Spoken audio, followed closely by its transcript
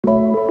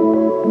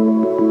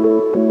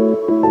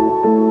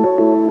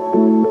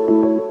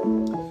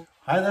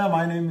Hi there,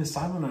 my name is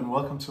Simon and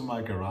welcome to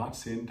my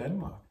garage in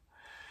Denmark.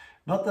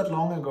 Not that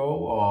long ago,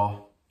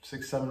 or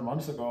 6-7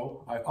 months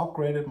ago, I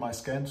upgraded my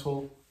scan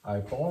tool. I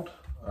bought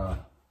a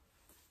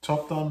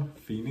Topdon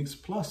Phoenix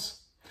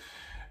Plus.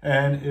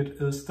 And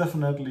it is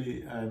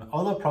definitely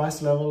another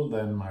price level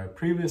than my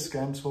previous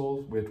scan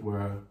tools, which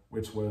were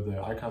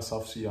the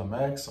iCarSoft CR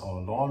Max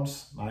or Launch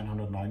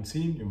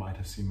 919. You might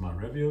have seen my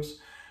reviews.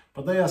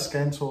 But they are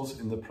scan tools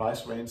in the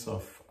price range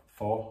of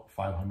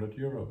 400-500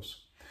 euros.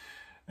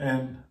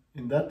 And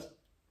in that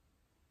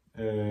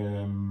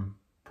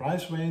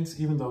price range,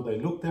 even though they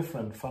look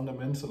different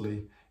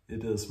fundamentally,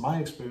 it is my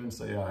experience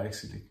they are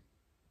actually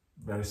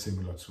very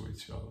similar to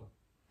each other.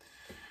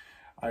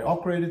 I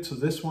upgraded to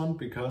this one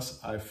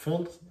because I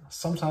felt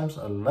sometimes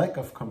a lack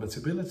of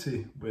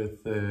compatibility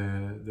with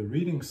the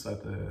readings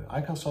that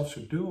iCarSoft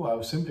should do. I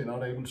was simply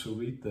not able to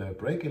read the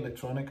brake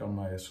electronic on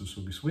my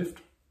Suzuki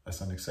Swift,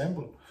 as an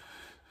example.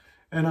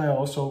 And I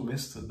also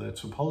missed the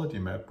topology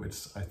map,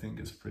 which I think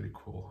is pretty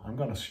cool. I'm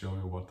gonna show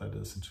you what that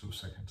is in 2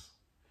 seconds.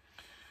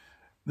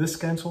 This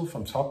scan tool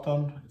from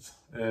Topdon,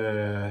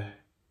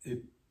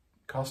 it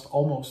cost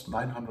almost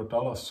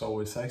 $900, so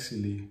it's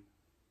actually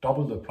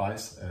double the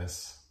price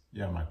as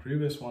my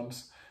previous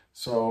ones.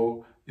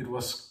 So it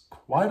was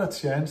quite a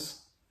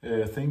chance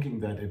thinking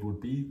that it would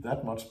be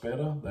that much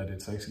better, that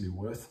it's actually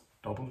worth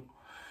double.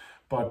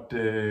 But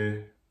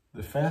the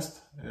fast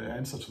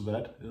answer to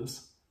that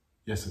is,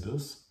 yes it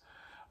is.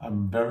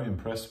 I'm very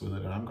impressed with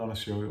it and I'm gonna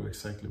show you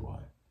exactly why.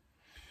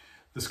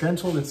 The scan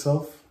tool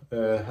itself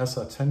has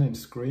a 10-inch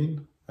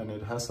screen and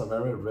it has a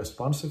very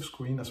responsive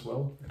screen as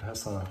well. It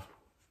has a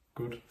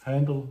good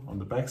handle on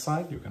the back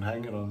side. You can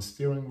hang it on the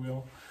steering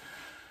wheel.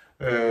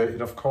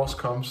 It of course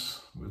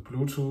comes with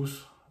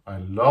Bluetooth. I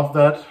love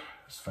that,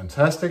 it's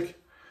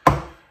fantastic.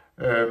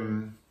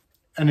 And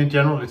in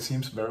general it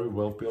seems very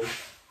well built.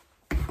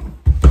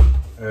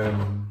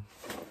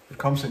 It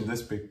comes in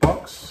this big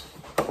box.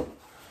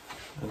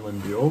 And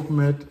when we open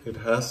it, it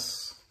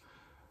has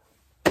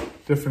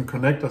different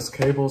connectors,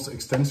 cables,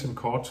 extension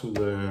cord to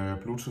the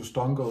Bluetooth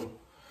dongle.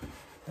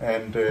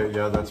 And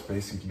that's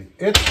basically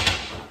it.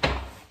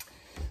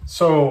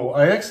 So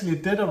I actually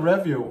did a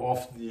review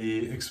of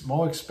the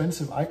more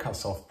expensive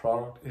iCarSoft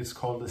product. It's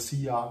called the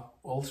CR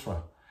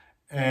Ultra.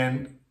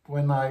 And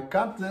when I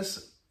got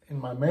this in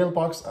my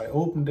mailbox, I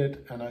opened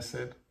it and I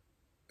said,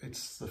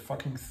 it's the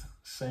fucking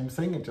same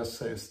thing. It just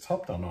says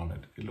Topdon on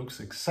it. It looks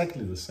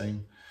exactly the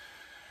same.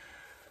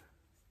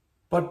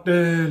 But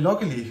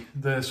luckily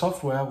the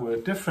software were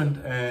different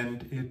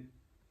and it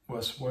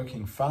was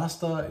working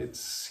faster. It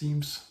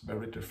seems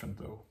very different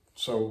though.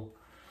 So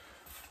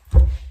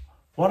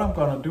what I'm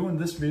gonna do in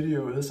this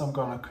video is I'm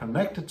gonna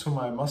connect it to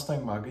my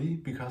Mustang Mach E,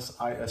 because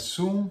I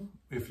assume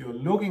if you're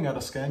looking at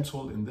a scan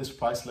tool in this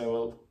price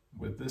level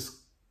with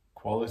this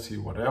quality,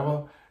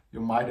 whatever, you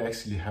might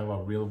actually have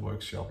a real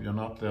workshop. You're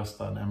not just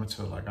an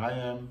amateur like I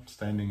am,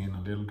 standing in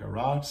a little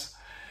garage.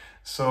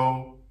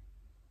 So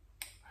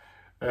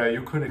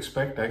you could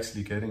expect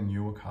actually getting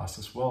newer cars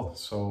as well.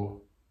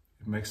 So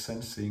it makes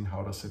sense seeing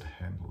how does it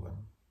handle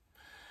them.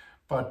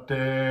 But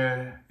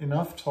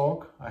enough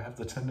talk, I have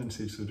the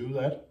tendency to do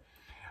that.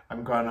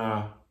 I'm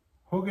gonna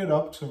hook it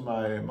up to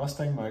my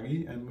Mustang Mach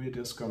E and we're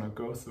just gonna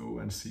go through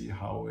and see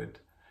how it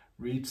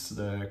reads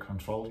the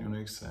control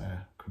units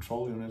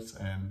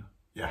and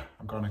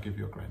I'm gonna give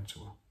you a grand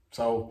tour.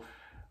 So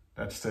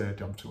let's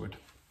jump to it.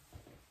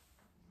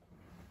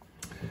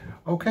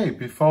 Okay,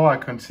 before I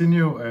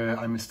continue,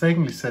 I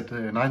mistakenly said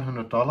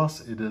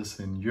 $900. It is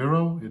in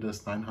euro, it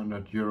is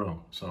 900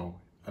 euro, so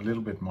a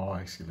little bit more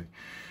actually.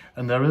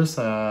 And there is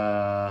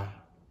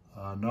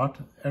not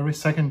every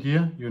second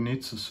year you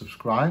need to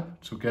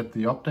subscribe to get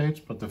the updates,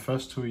 but the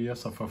first 2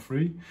 years are for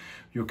free.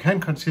 You can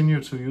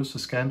continue to use the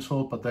scan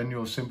tool, but then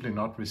you'll simply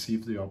not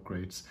receive the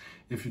upgrades.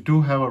 If you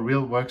do have a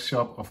real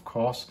workshop, of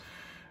course,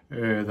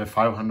 the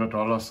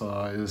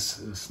 $500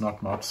 is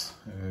not much,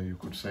 you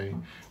could say.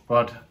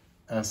 But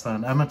as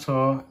an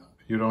amateur,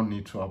 you don't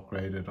need to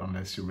upgrade it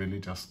unless you really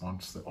just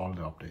want all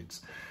the updates.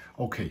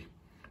 Okay,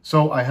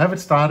 so I have it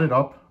started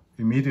up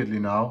immediately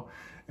now,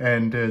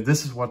 and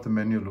this is what the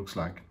menu looks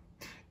like.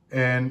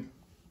 And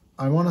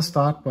I want to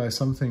start by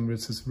something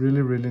which is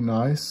really, really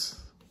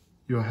nice.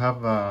 You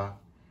have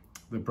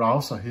the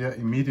browser here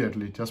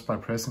immediately just by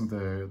pressing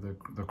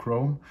the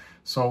Chrome.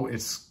 So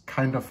it's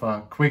kind of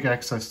a quick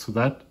access to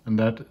that, and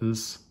that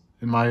is,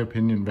 in my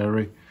opinion,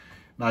 very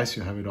nice.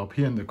 You have it up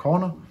here in the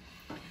corner.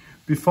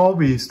 Before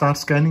we start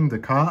scanning the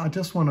car, I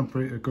just want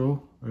to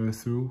go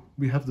through.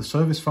 We have the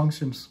service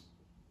functions,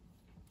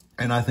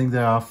 and I think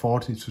there are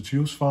 40 to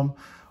choose from.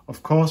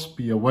 Of course,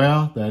 be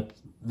aware that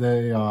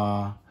they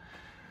are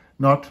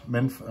not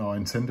meant or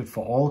intended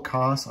for all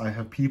cars. I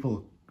have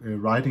people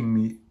writing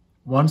me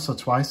once or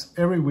twice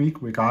every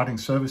week regarding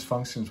service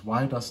functions.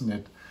 Why doesn't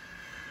it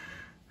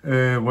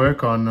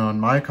work on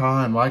my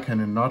car, and why can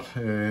it not?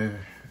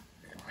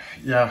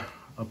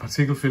 A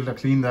particle filter,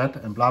 clean that,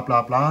 and blah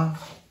blah blah.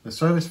 The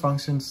service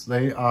functions,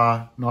 they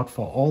are not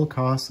for all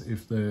cars.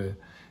 If the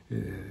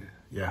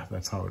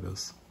that's how it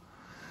is.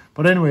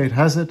 But anyway, it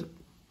has it.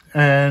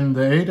 And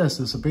the ADAS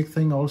is a big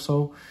thing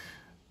also.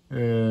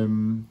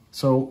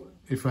 So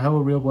if you have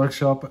a real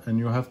workshop and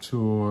you have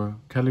to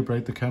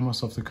calibrate the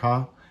cameras of the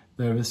car,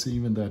 there is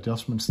even the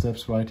adjustment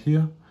steps right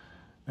here.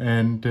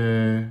 And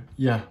can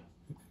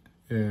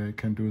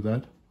do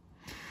that.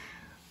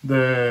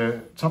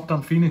 The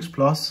Topdon Phoenix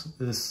Plus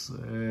is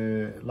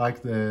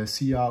like the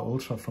CR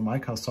Ultra from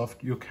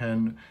iCarSoft. You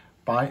can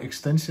buy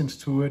extensions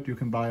to it. You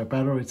can buy a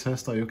battery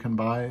tester. You can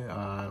buy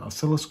an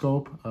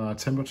oscilloscope, a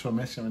temperature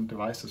measurement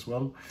device as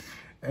well.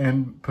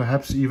 And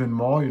perhaps even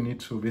more, you need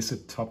to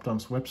visit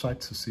Topdon's website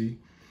to see.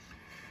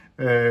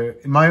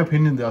 In my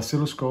opinion, the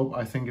oscilloscope,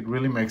 I think it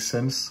really makes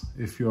sense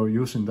if you're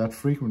using that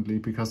frequently,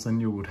 because then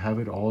you would have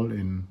it all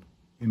in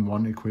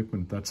one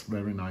equipment. That's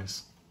very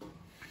nice.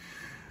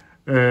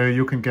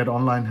 You can get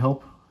online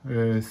help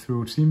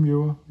through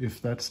TeamViewer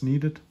if that's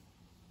needed.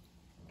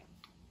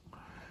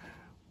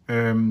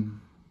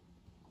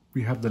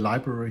 We have the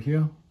library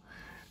here.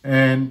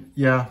 And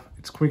yeah,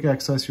 it's quick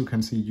access. You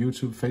can see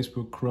YouTube,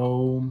 Facebook,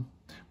 Chrome.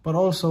 But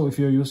also if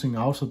you're using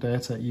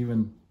Autodata,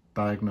 even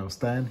Diagnose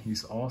Dan,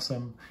 he's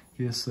awesome.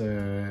 Here's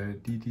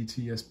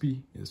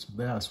DDTSB is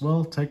there as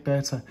well, tech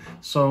data.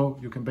 So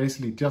you can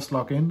basically just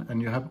log in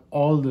and you have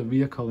all the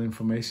vehicle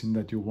information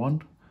that you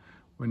want.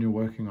 When you're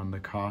working on the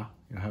car,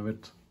 you have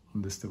it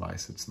on this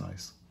device. It's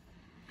nice.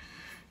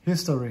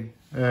 History.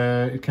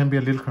 It can be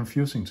a little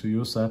confusing to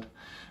use that.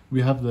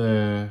 We have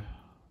a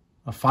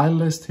file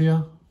list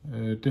here,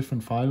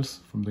 different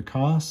files from the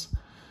cars.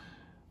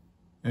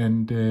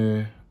 And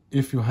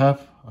if you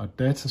have a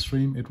data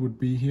stream, it would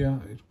be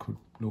here. It could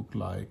look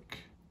like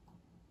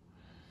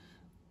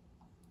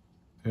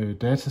a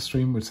data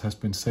stream which has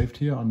been saved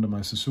here under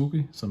my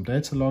Suzuki, some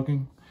data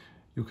logging.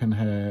 You can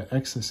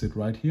access it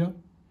right here.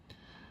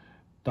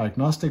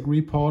 Diagnostic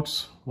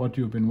reports, what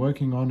you've been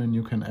working on, and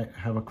you can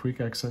have a quick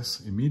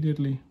access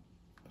immediately.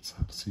 Let's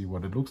see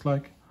what it looks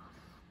like.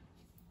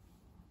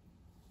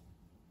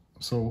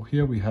 So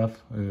here we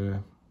have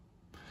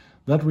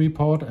that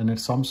report, and it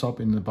sums up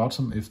in the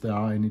bottom if there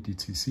are any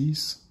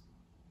DTCs.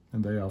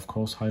 And they are of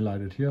course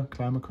highlighted here,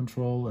 climate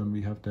control, and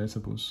we have data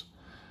bus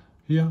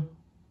here.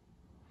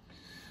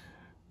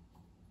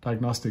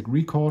 Diagnostic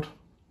record.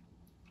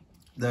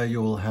 There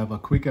you will have a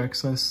quick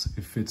access.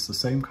 If it's the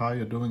same car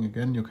you're doing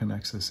again, you can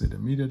access it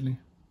immediately.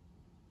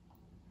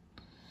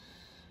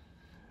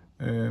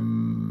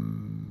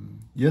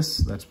 Yes,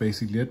 that's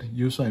basically it.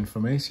 User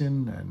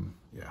information, and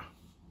yeah,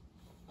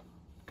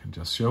 I can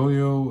just show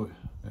you.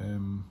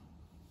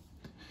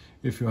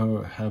 If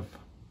you have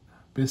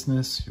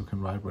business, you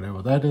can write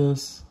whatever that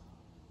is,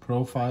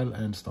 profile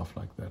and stuff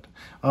like that.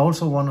 I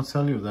also want to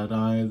tell you that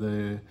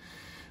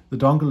the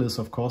dongle is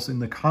of course in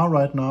the car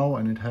right now,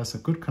 and it has a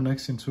good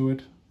connection to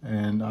it.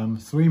 And I'm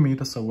 3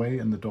 meters away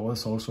and the door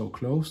is also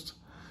closed.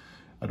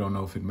 I don't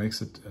know if it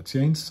makes it a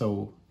change.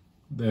 So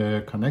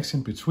the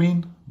connection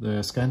between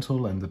the scan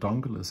tool and the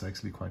dongle is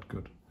actually quite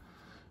good.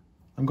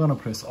 I'm gonna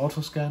press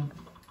auto scan.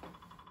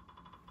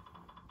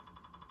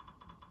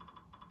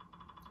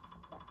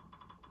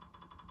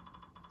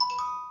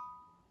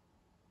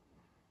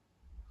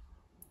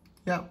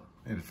 Yeah,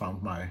 it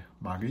found my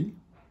Mach E.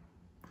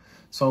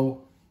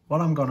 So what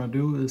I'm gonna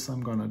do is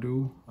I'm gonna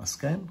do a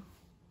scan.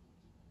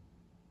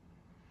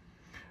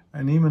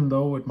 And even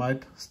though it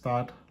might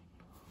start,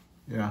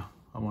 yeah,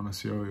 I wanna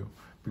show you,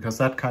 because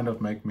that kind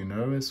of makes me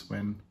nervous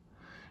when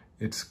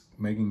it's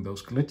making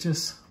those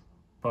glitches,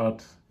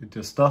 but it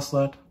just does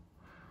that,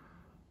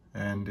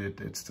 and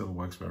it still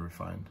works very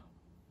fine.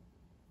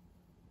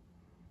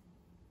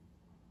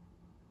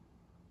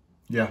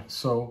 Yeah,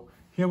 so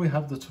here we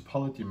have the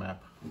topology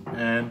map,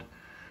 and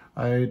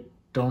I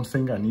don't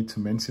think I need to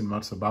mention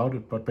much about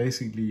it, but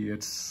basically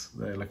it's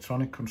the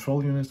electronic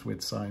control units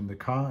which are in the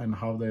car and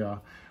how they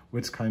are,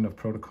 which kind of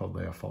protocol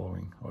they are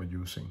following or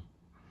using.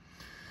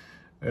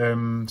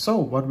 So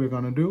what we're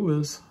gonna do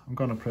is I'm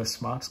gonna press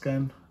Smart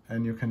Scan,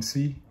 and you can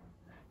see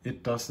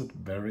it does it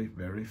very,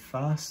 very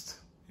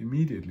fast,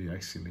 immediately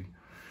actually.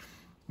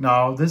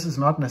 Now this is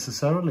not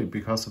necessarily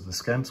because of the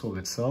scan tool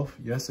itself.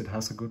 Yes, it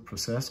has a good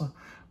processor,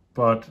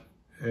 but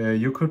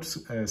you could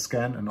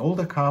scan an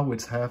older car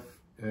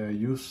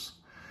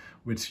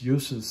which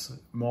uses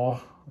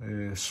more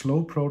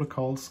slow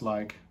protocols,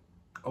 like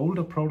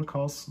older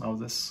protocols, now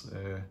this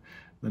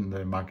than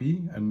the Mach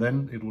E, and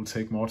then it will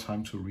take more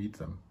time to read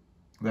them.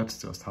 That's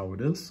just how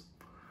it is.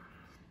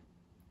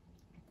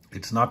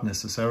 It's not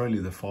necessarily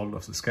the fault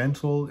of the scan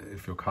tool.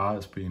 If your car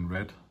is being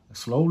read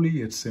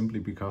slowly, it's simply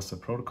because the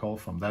protocol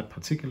from that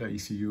particular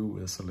ECU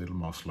is a little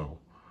more slow.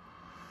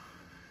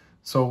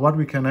 So what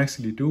we can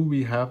actually do,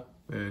 we have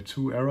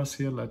 2 errors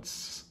here.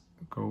 Let's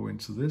go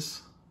into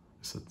this.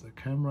 Is it the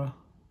camera?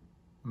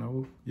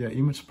 No. Yeah,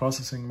 image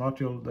processing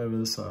module. There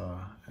is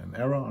an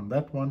error on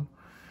that one.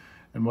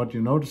 And what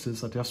you notice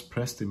is I just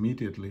pressed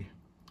immediately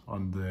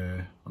on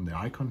the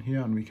icon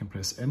here, and we can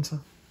press enter.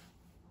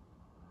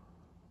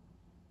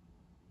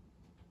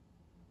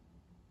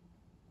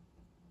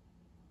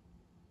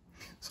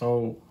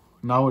 So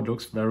now it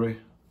looks very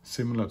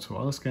similar to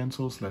other scan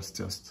tools. Let's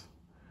just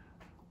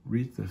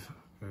read the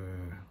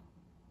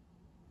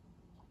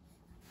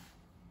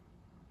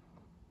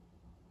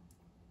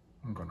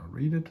I'm gonna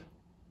read it.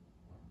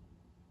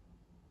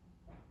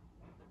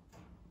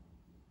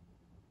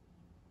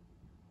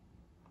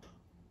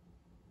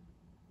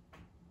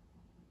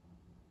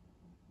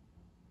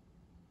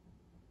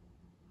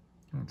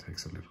 It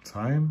takes a little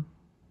time.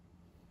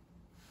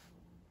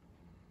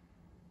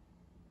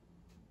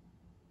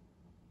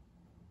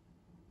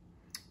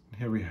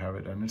 Here we have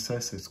it, and it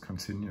says it's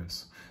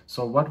continuous.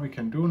 So what we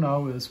can do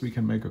now is we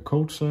can make a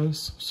code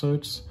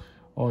search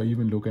or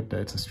even look at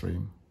data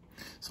stream.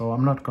 So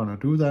I'm not gonna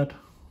do that.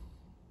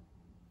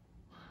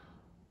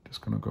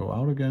 Just gonna go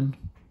out again.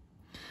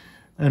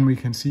 And we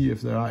can see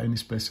if there are any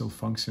special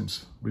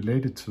functions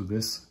related to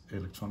this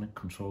electronic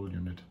control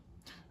unit.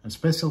 And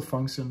special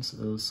functions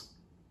is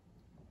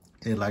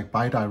like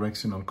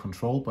bidirectional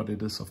control, but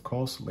it is of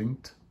course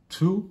linked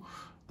to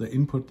the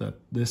input that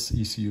this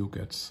ECU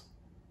gets,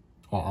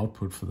 or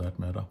output for that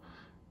matter.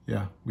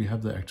 Yeah, we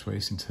have the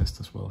actuation test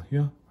as well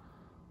here.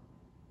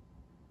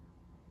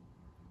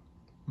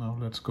 Now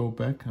let's go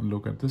back and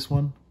look at this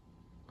one.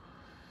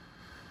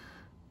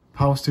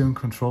 Power steering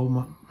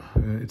control,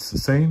 it's the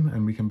same,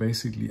 and we can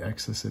basically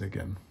access it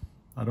again.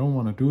 I don't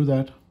want to do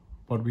that,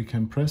 but we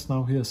can press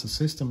now here as a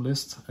system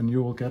list, and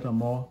you will get a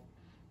more,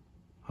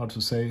 how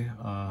to say,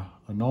 a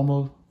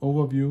normal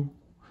overview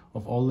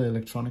of all the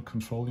electronic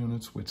control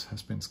units which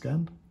has been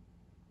scanned.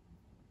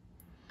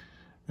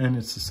 And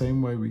it's the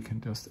same way, we can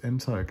just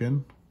enter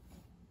again.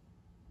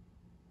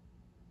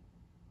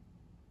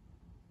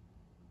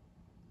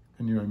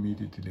 And you're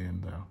immediately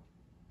in there.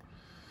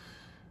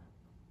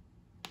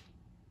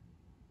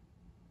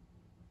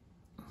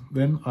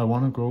 Then I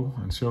want to go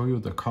and show you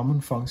the common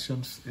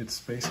functions.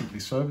 It's basically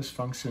service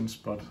functions,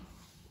 but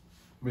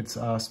which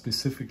are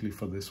specifically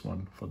for this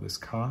one, for this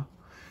car.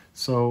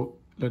 So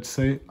let's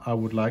say I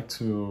would like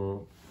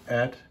to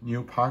add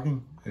new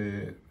parking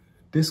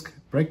disc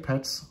brake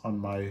pads on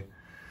my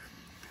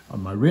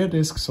rear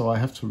disc, so I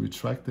have to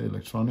retract the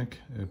electronic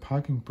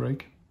parking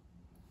brake.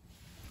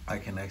 I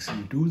can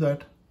actually do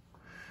that.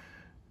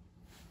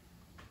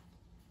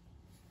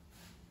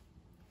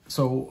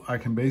 So I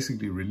can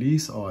basically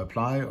release or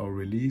apply, or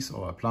release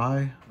or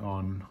apply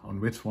on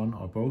which one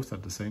or both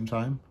at the same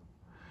time.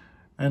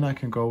 And I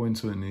can go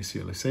into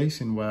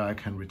initialization where I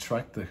can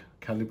retract the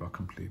caliper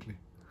completely,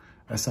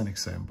 as an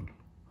example.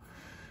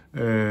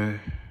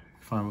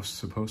 If I was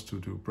supposed to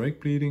do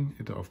brake bleeding,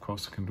 it of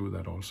course can do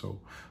that also.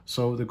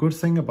 So the good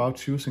thing about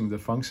choosing the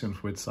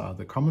functions which are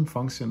the common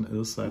function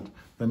is that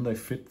then they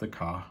fit the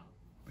car,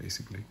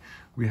 basically.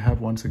 We have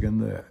once again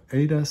the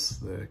ADAS,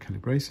 the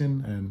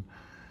calibration,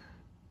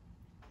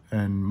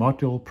 and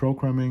module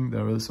programming.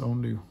 There is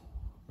only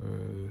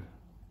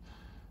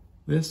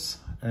this,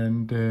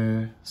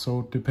 and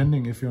so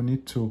depending if you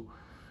need to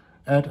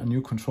add a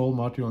new control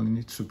module, it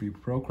needs to be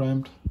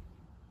programmed,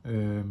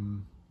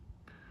 then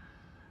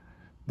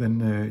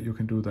you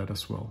can do that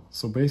as well.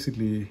 So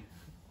basically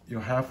you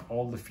have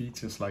all the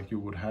features like you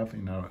would have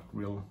in a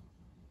real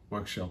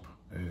workshop,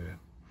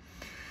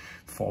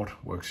 Ford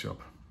workshop.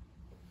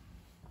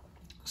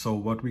 So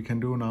what we can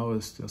do now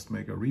is just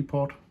make a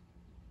report.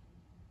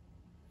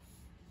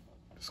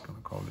 Just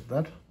gonna call it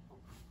that,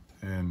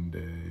 and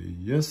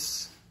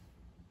yes,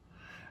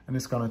 and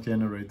it's gonna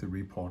generate the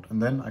report,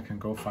 and then I can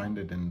go find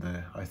it in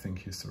the, I think,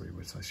 history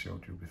which I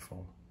showed you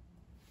before.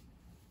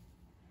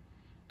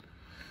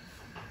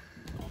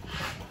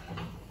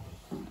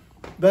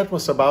 That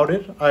was about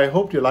it. I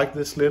hope you liked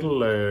this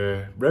little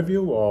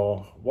review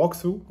or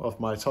walkthrough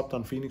of my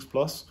Topdon Phoenix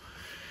Plus.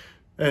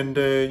 And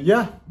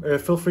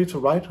feel free to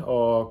write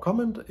or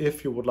comment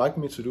if you would like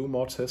me to do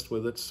more tests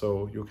with it,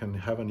 so you can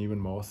have an even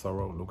more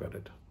thorough look at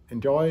it.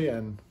 Enjoy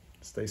and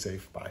stay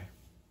safe. Bye.